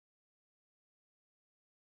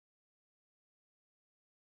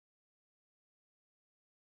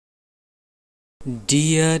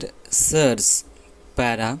Dear Sirs,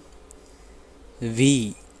 Para,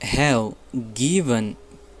 we have given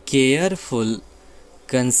careful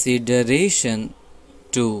consideration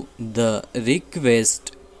to the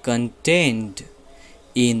request contained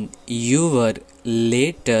in your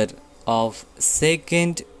letter of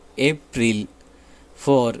 2nd April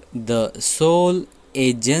for the sole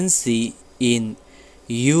agency in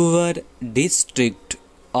your district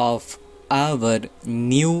of our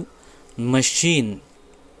new machine.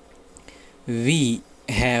 We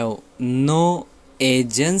have no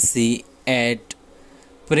agency at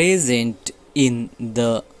present in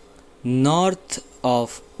the north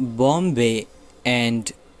of Bombay,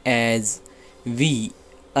 and as we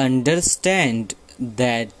understand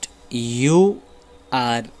that you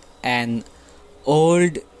are an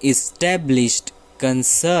old established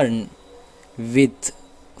concern with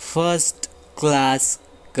first class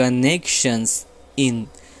connections in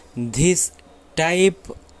this type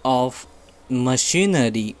of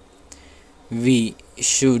machinery, we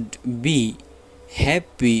should be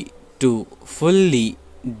happy to fully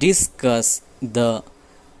discuss the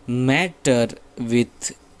matter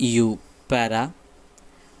with you, Para.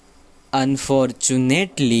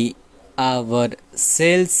 Unfortunately, our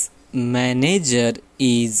sales manager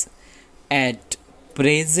is at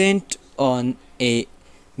present on a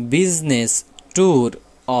business tour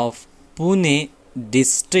of Pune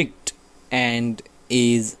district and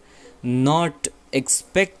is not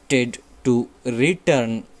expected to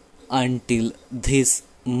return until this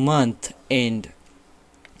month end.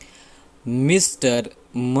 Mr.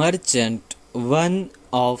 Merchant, one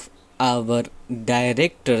of our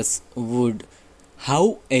directors, would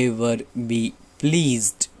however be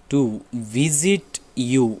pleased to visit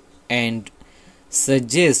you and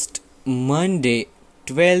suggest Monday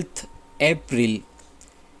 12th April.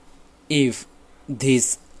 If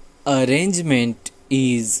this arrangement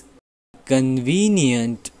is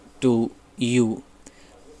convenient to you,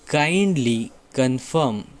 kindly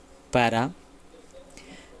confirm, Para.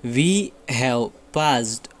 We have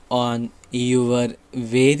passed on your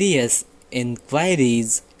various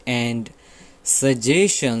inquiries and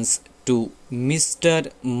suggestions to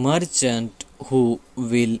Mr. Merchant, who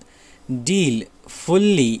will deal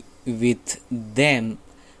fully with them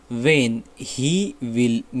when he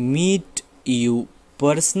will meet you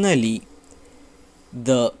personally.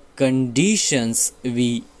 The conditions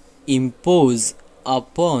we impose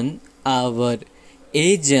upon our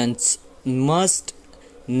agents must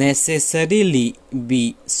necessarily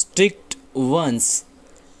be strict ones,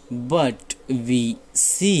 but we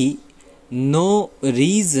see no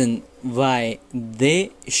reason why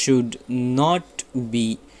they should not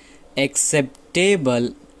be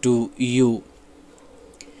acceptable to you.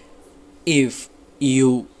 If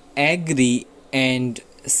you agree and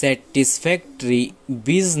satisfactory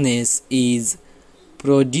business is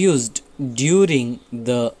produced during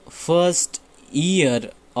the first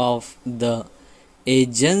year of the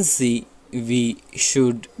agency, we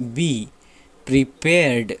should be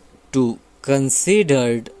prepared to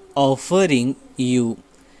consider offering you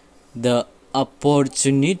the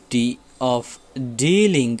opportunity of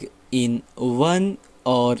dealing in one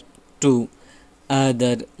or two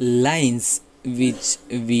other lines which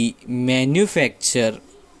we manufacture,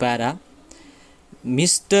 Para.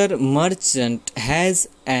 Mr. Merchant has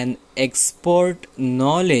an expert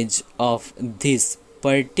knowledge of this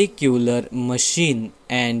particular machine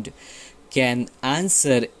and can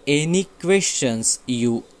answer any questions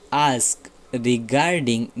you ask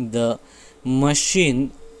regarding the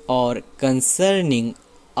machine or concerning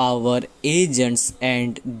our agents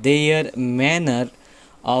and their manner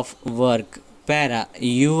of work, Para.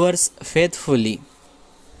 Yours faithfully.